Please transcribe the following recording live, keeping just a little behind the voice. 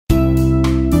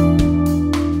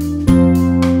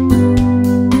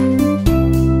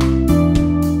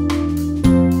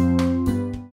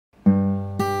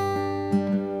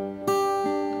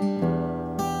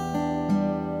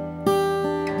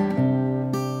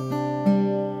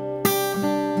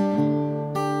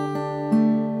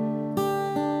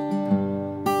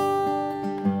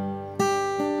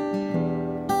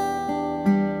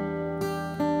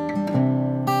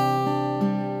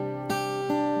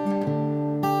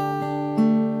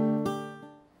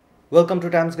Welcome to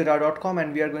tamsguitar.com,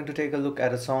 and we are going to take a look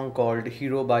at a song called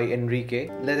Hero by Enrique.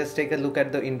 Let us take a look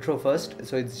at the intro first.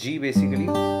 So it's G basically,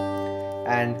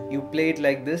 and you play it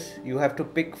like this. You have to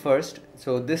pick first.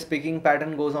 So this picking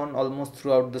pattern goes on almost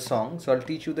throughout the song. So I'll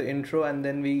teach you the intro and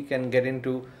then we can get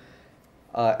into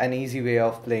an easy way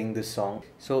of playing this song.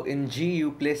 So in G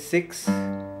you play 6,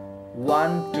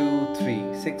 1, 2,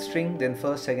 3, 6 string, then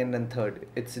first, second and third.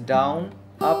 It's down,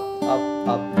 up, up,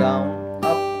 up, down,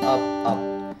 up, up, up.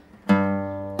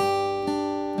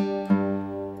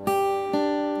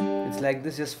 It's like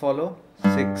this, just follow.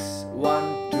 6,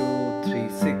 1, 2, 3,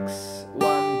 6,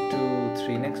 1, 2,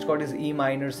 3. Next chord is E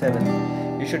minor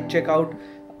 7. You should check out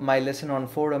my lesson on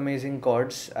 4 amazing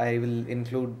chords. I will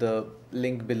include the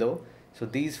link below. So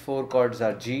these 4 chords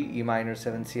are G, E minor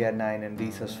 7, C add 9 and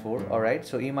D sus 4. Alright,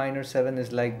 so E minor 7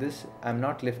 is like this. I'm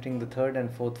not lifting the 3rd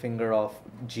and 4th finger of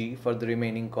G for the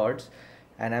remaining chords,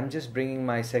 and I'm just bringing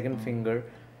my 2nd finger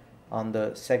on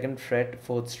the 2nd fret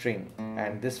 4th string,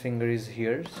 and this finger is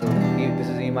here. So this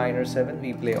is E minor 7.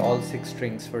 We play all 6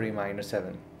 strings for E minor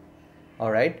 7.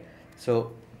 Alright,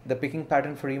 so the picking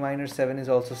pattern for E minor 7 is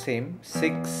also same.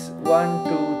 6, 1,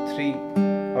 2, 3.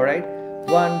 Alright,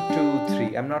 1, 2,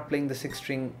 3. I'm not playing the 6th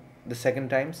string the second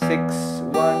time. 6,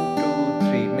 1, 2,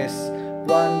 3. Miss.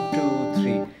 1, 2,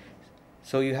 3.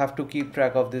 So you have to keep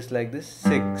track of this like this.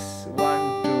 6,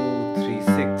 1, 2, 3,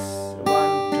 6,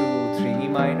 1, 2, 3. E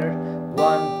minor.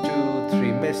 1, 2,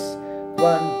 3. Miss.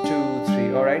 1, 2,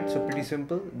 3. Alright, so pretty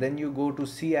simple. Then you go to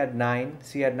C add 9.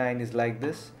 C add 9 is like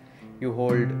this. You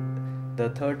hold the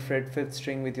 3rd fret 5th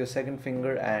string with your 2nd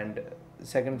finger and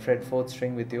 2nd fret 4th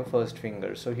string with your 1st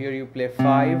finger. So here you play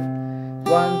 5,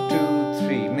 1, 2,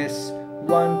 3, miss,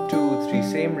 1, 2, 3,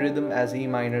 same rhythm as E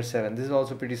minor 7. This is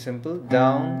also pretty simple.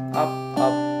 Down, up,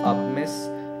 up, up, miss,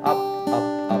 up,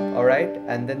 up, up. Alright,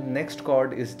 and then next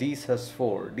chord is D sus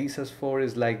 4. D sus 4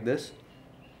 is like this.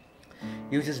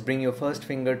 You just bring your 1st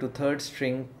finger to 3rd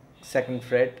string 2nd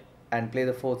fret and play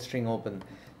the 4th string open.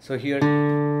 So here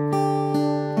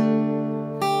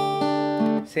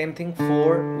same thing,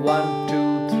 4, 1,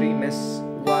 2, 3, miss,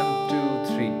 1,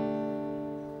 2, 3.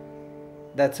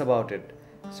 That's about it.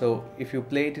 So if you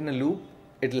play it in a loop,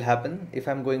 it'll happen. If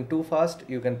I'm going too fast,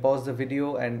 you can pause the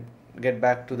video and get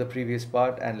back to the previous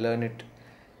part and learn it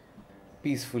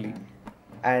peacefully.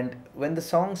 And when the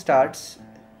song starts,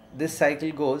 this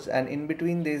cycle goes, and in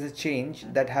between there's a change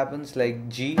that happens like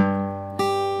G, E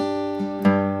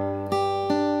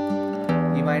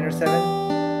minor 7.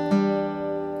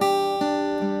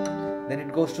 Then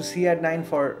it goes to C add 9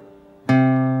 for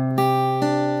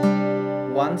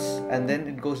once, and then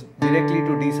it goes directly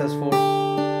to D sus 4.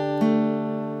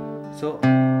 So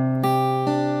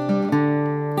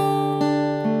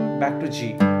back to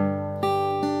G.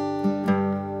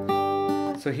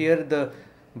 So here the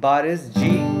bar is G,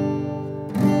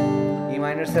 E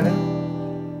minor 7,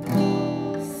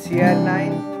 C add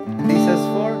 9, D sus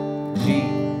 4, G.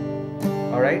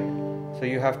 Alright, so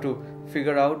you have to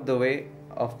figure out the way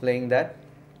of playing that.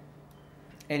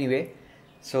 Anyway,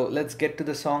 so let's get to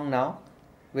the song now.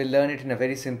 We'll learn it in a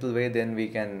very simple way, then we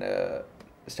can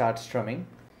start strumming.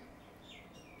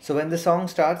 So when the song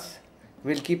starts,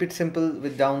 we'll keep it simple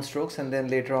with downstrokes, and then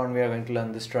later on we are going to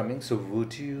learn the strumming. So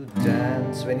would you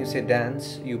dance? When you say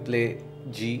dance, you play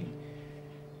G.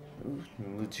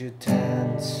 Would you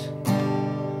dance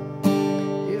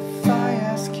if I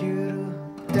ask you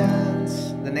to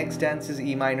dance? The next dance is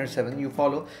E minor 7. You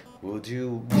follow. Would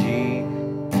you G,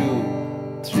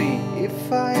 2, 3.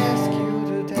 If I ask you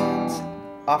to dance.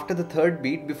 After the 3rd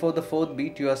beat, before the 4th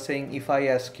beat, you are saying if I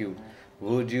ask you.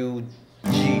 Would you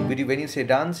G. When you say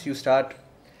dance, you start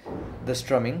the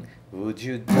strumming. Would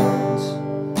you dance?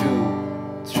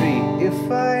 2, 3.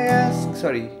 If I ask.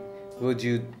 Sorry. Would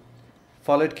you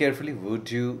follow it carefully?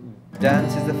 Would you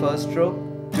dance is the first stroke.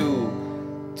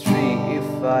 2, 3.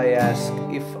 If I ask.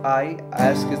 If I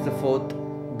ask is the 4th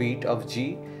beat of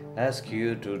G. Ask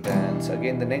you to dance.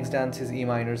 Again, the next dance is E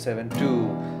minor 7.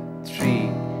 2, 3,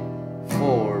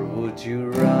 4. Would you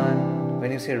run?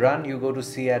 When you say run, you go to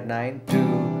C add 9.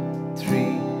 2, 3,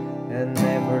 and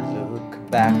never look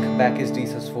back. Back is D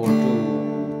sus 4.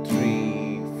 2,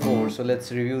 3, 4. So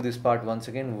let's review this part once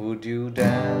again. Would you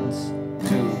dance?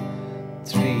 2,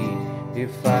 3.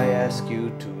 If I ask you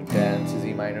to dance is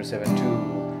E minor 7.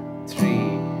 2,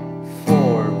 3,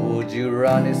 4. Would you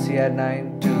run is C add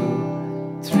 9. 2,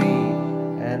 3,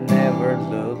 and never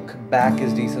look back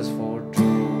is D sus 4.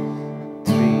 2,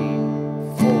 3,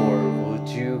 4. Would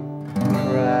you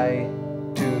cry?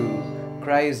 2.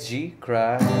 Cry is G.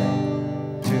 Cry.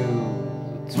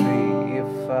 2, 3.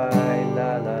 If I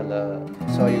la la la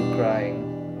saw you crying.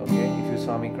 Okay, if you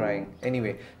saw me crying.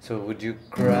 Anyway, so would you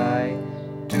cry?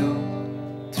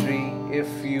 2, 3. If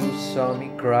you saw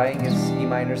me crying is E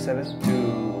minor 7.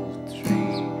 2,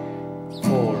 3,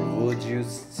 4. Would you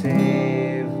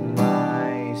save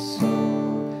my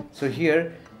soul? So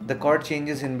here the chord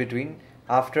changes in between.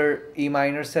 After E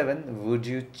minor 7, would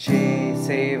you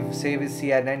save? Save is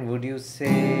C add 9. Would you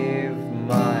save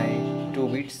my 2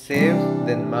 beats? Save,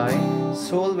 then my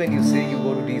soul. When you say, you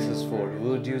go to D sus 4.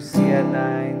 Would you C add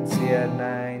 9, C add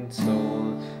 9,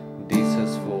 soul, D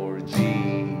sus 4, G,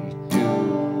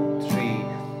 2, 3,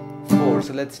 4.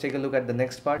 So let's take a look at the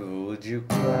next part. Would you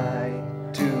cry?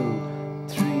 2,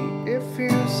 3. If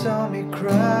you saw me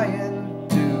crying.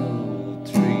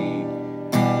 2, 3.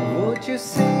 Would you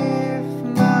save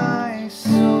my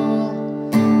soul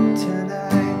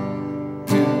tonight?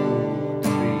 2,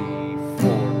 3,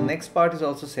 4. Next part is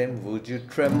also same. Would you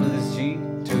tremble is G.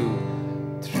 2,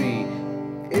 3.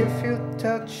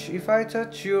 If I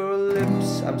touch your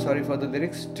lips. I'm sorry for the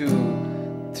lyrics. 2,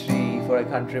 3, 4. I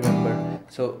can't remember.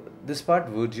 So this part,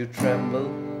 would you tremble?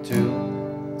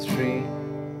 2, 3.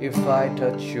 If I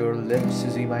touch your lips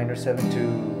is E minor 7. 2,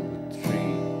 3.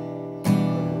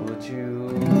 Would you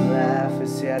laugh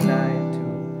is C add 9.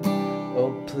 2.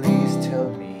 Oh, please tell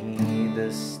me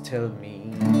this. Tell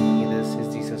me this is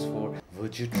D sus 4.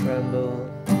 Would you tremble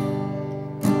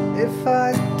if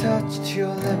I touched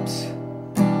your lips?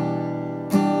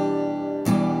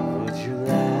 Would you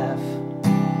laugh?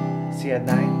 C add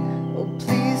 9. Oh,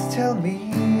 please tell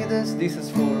me this. D sus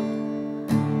 4.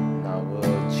 Now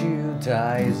would you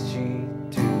die is G.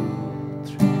 2,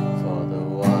 3. For the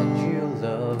one you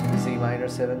love is E minor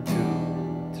 7. 2,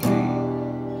 3.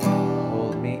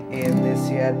 Hold me in this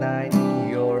C add 9.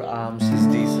 Your arms is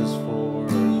D sus 4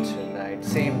 tonight.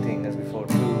 Same thing as before.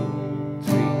 2,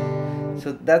 3.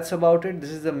 So that's about it.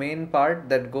 This is the main part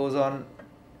that goes on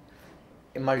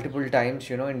multiple times,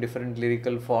 in different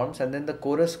lyrical forms, and then the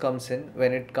chorus comes in.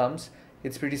 When it comes,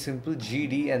 it's pretty simple: G,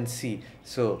 D and C.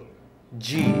 So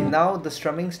G. Now the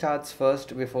strumming starts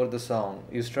first before the song.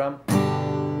 You strum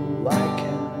I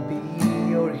can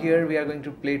be, or here we are going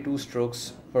to play 2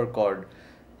 strokes per chord.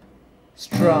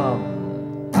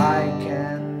 Strum I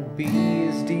can be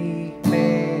is D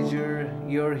major,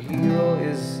 your hero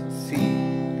is C.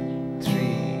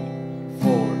 3,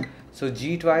 4. So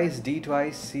G twice, D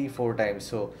twice, C 4 times.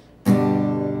 So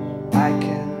I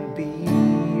can be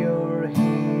your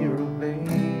hero,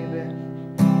 baby.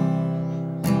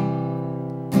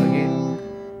 Again,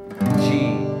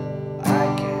 G.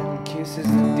 I can kiss is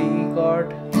the D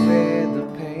chord where the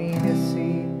pain is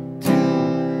C. 2,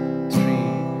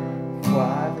 3, 4.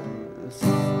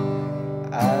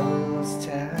 I will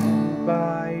stand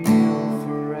by you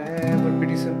forever.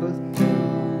 Pretty simple. 2,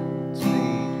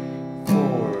 3,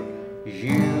 4.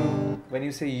 You. When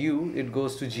you say you, it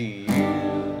goes to G.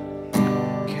 You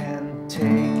can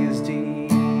take his D,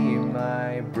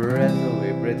 my breath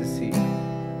away. Breath is C.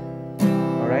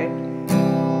 Alright?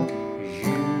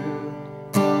 You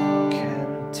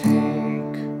can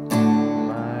take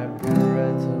my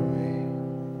breath away.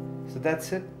 So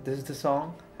that's it. This is the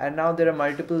song. And now there are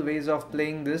multiple ways of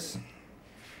playing this.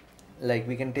 Like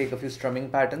we can take a few strumming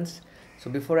patterns. So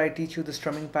before I teach you the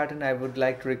strumming pattern, I would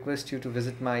like to request you to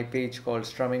visit my page called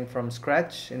Strumming from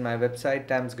Scratch in my website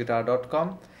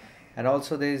tamsguitar.com. And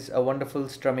also there is a wonderful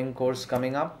strumming course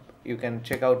coming up. You can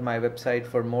check out my website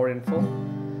for more info.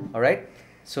 Alright,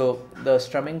 so the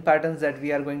strumming patterns that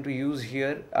we are going to use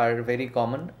here are very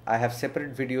common. I have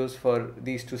separate videos for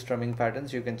these 2 strumming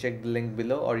patterns. You can check the link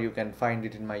below, or you can find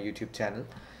it in my YouTube channel.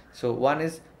 So one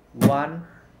is 1,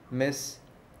 miss,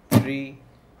 3,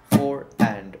 4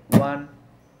 and 1,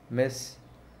 miss,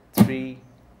 3,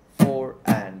 4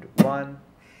 and 1,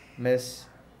 miss,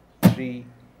 3,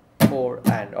 4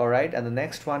 and. Alright, and the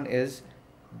next one is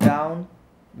down,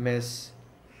 miss,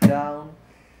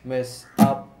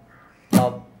 up,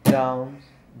 up, down,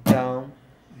 down,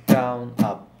 down,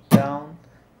 up, down,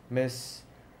 miss,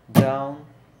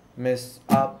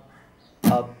 up,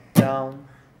 up, down,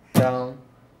 down,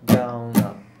 down,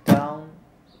 up, down,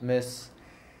 miss,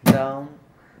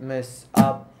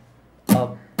 up,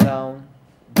 up, down,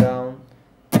 down,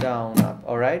 down, up.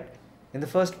 Alright, in the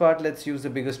first part, let's use the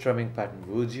bigger strumming pattern.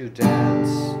 Would you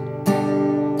dance?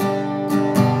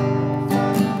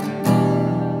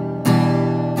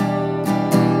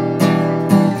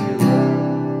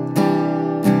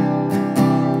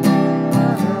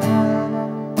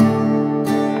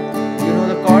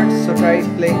 Try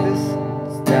playing this.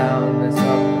 It's down, miss, up,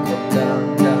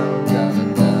 down, down, down,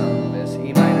 and down, miss,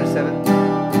 E minor 7.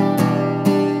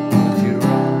 Would you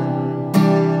run?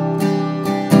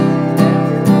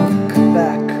 Never look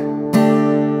back.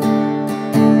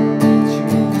 Would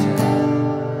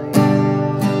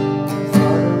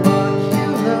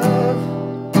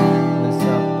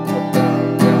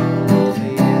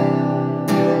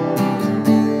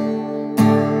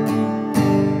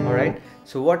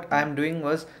what I'm doing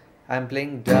was I'm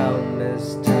playing down,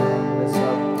 miss,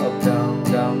 up, up, down,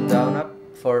 down, down, up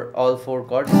for all 4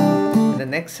 chords. In the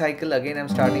next cycle again I'm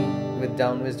starting with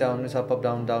down, miss, up, up,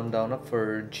 down, down, down, up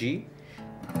for G.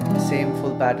 Same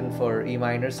full pattern for E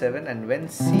minor 7, and when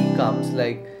C comes,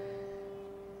 like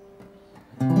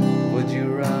would you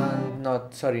run,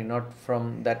 not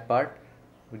from that part,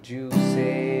 would you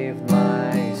save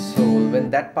my soul, when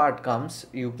that part comes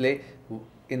you play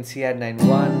in C add 9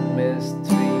 1 miss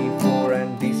 3 4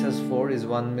 and D sus 4 is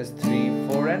 1 miss 3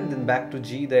 4 and then back to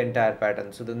G, the entire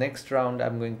pattern. So the next round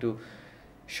I'm going to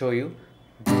show you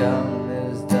down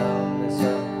miss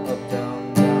up, up,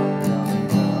 down, down, down,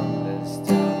 down, miss,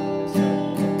 down, miss,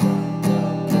 up,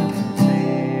 down, down,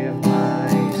 save my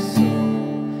soul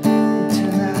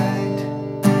tonight.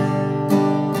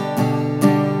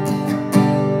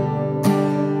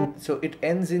 So it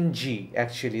ends in G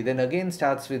actually, then again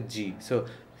starts with G. So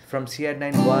from C add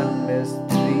 9 1 miss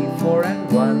 3 4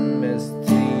 and 1 miss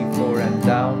 3 4 and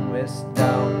down miss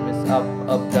up,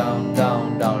 up, down,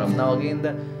 down, down, up. Now again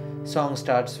the song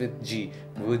starts with G.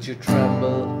 Would you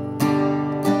tremble?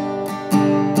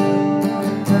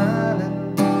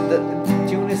 The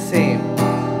tune is same.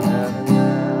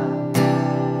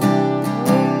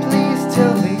 Please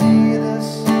tell me this.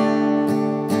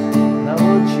 Now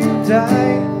would you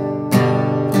die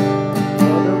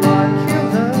for the one you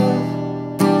love?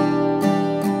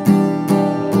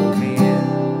 Hold me in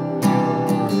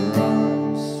your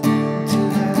arms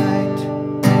tonight.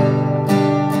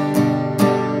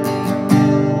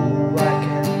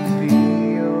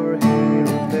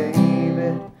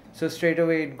 So straight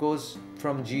away it goes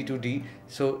from G to D.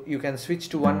 So you can switch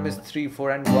to 1 miss 3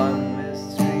 4 and 1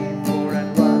 miss 3 4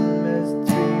 and 1 miss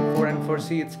 3 4, and for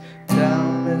C it's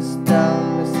down miss up,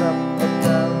 up,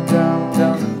 down, down,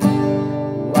 down.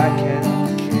 I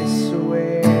can kiss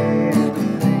away the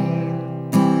pain.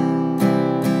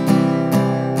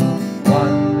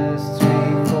 1 miss 3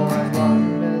 4 and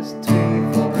 1 miss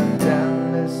 3 4 and down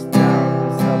miss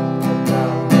up, up,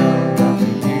 down, down, down.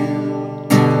 You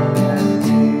and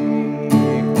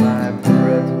take my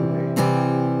breath away.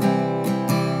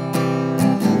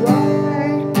 Why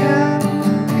can't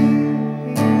be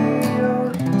your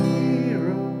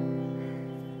hero?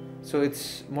 So it's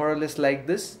more or less like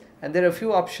this, and there are a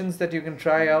few options that you can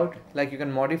try out, like you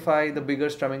can modify the bigger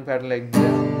strumming pattern like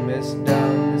down, miss, up,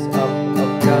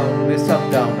 down, miss,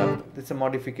 up, down, up. That's a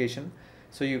modification.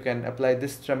 So you can apply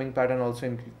this strumming pattern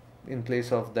also in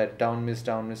place of that down, miss,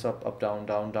 up, down,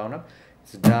 down, down, up.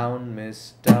 It's down,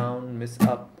 miss,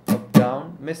 up,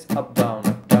 down, miss, up,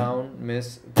 down,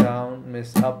 miss,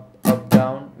 up,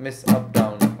 down, miss, up,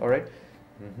 down. All right.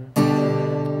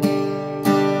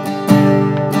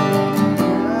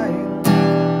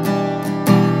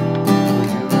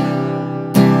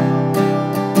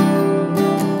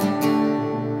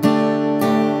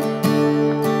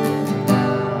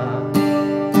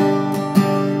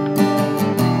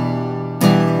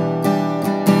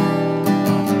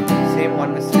 Same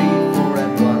 1 miss 3 4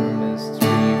 and 1 miss 3 4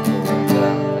 and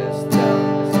down, miss, up.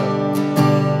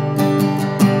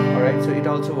 Alright, so it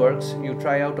also works. You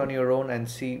try out on your own and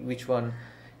see which one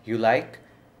you like.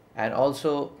 And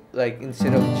also, like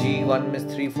instead of G 1 miss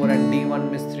 3 4 and D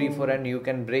 1 miss 3 4, and you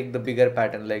can break the bigger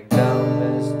pattern like down,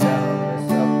 miss, up,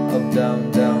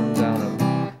 down, down, down,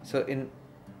 up. So in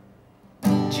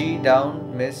G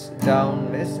down, miss,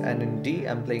 and in D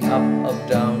I'm playing up,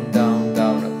 down, down,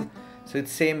 down, up. So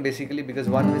it's same basically, because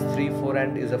 1 miss 3 4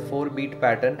 and is a 4-beat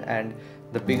pattern, and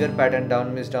the bigger pattern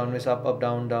down, miss, up,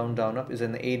 down, down, down, up is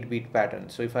an 8-beat pattern.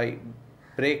 So if I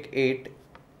break 8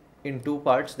 in 2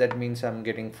 parts, that means I'm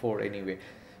getting 4 anyway.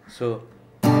 So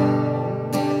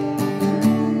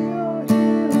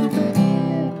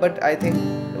but I think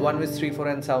 1 miss 3 4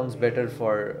 and sounds better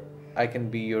for I Can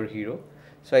Be Your Hero.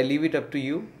 So I leave it up to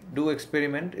you. Do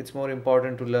experiment. It's more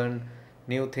important to learn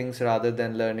new things rather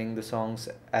than learning the songs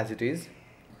as it is.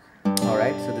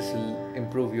 Alright, so this will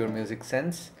improve your music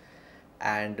sense,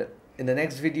 and in the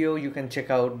next video you can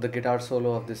check out the guitar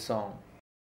solo of this song.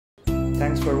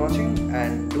 Thanks for watching,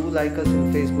 and do like us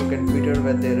in Facebook and Twitter,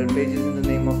 where there are pages in the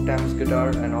name of Tams Guitar,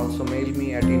 and also mail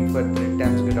me at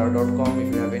info@tamsguitar.com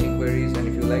if you have any queries. And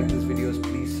if you like these videos,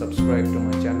 please subscribe to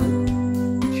my channel,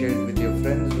 share it with your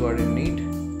friends who are in need.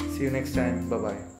 See you next time. Bye bye.